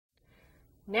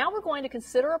Now we're going to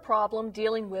consider a problem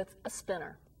dealing with a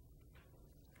spinner.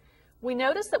 We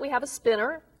notice that we have a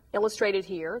spinner illustrated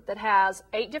here that has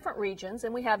 8 different regions,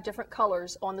 and we have different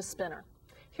colors on the spinner.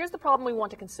 Here's the problem we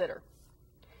want to consider.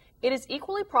 It is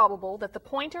equally probable that the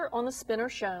pointer on the spinner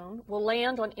shown will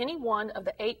land on any one of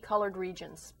the 8 colored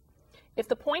regions. If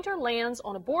the pointer lands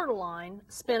on a borderline,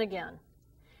 spin again.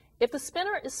 If the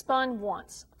spinner is spun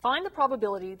once, find the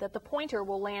probability that the pointer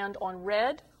will land on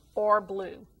red or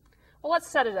blue. Well, let's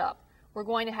set it up. We're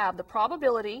going to have the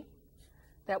probability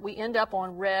that we end up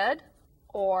on red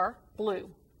or blue.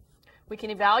 We can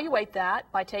evaluate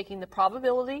that by taking the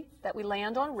probability that we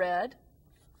land on red,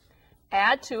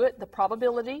 add to it the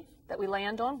probability that we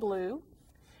land on blue,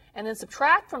 and then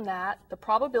subtract from that the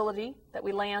probability that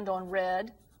we land on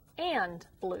red and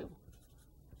blue.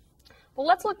 Well,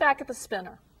 let's look back at the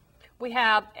spinner. We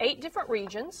have 8 different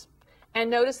regions,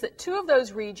 and notice that 2 of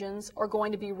those regions are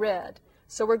going to be red.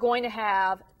 So we're going to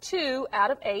have 2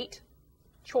 out of 8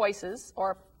 choices,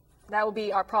 or that will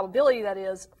be our probability, that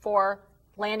is, for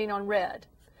landing on red.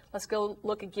 Let's go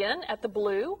look again at the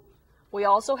blue. We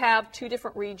also have 2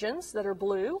 different regions that are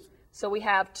blue, so we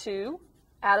have 2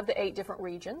 out of the 8 different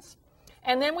regions.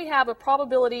 And then we have a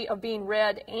probability of being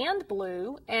red and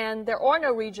blue, and there are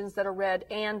no regions that are red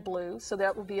and blue, so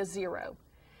that would be a 0.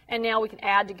 And now we can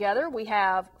add together. We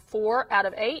have 4 out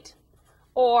of 8,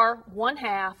 or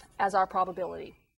 1/2 as our probability.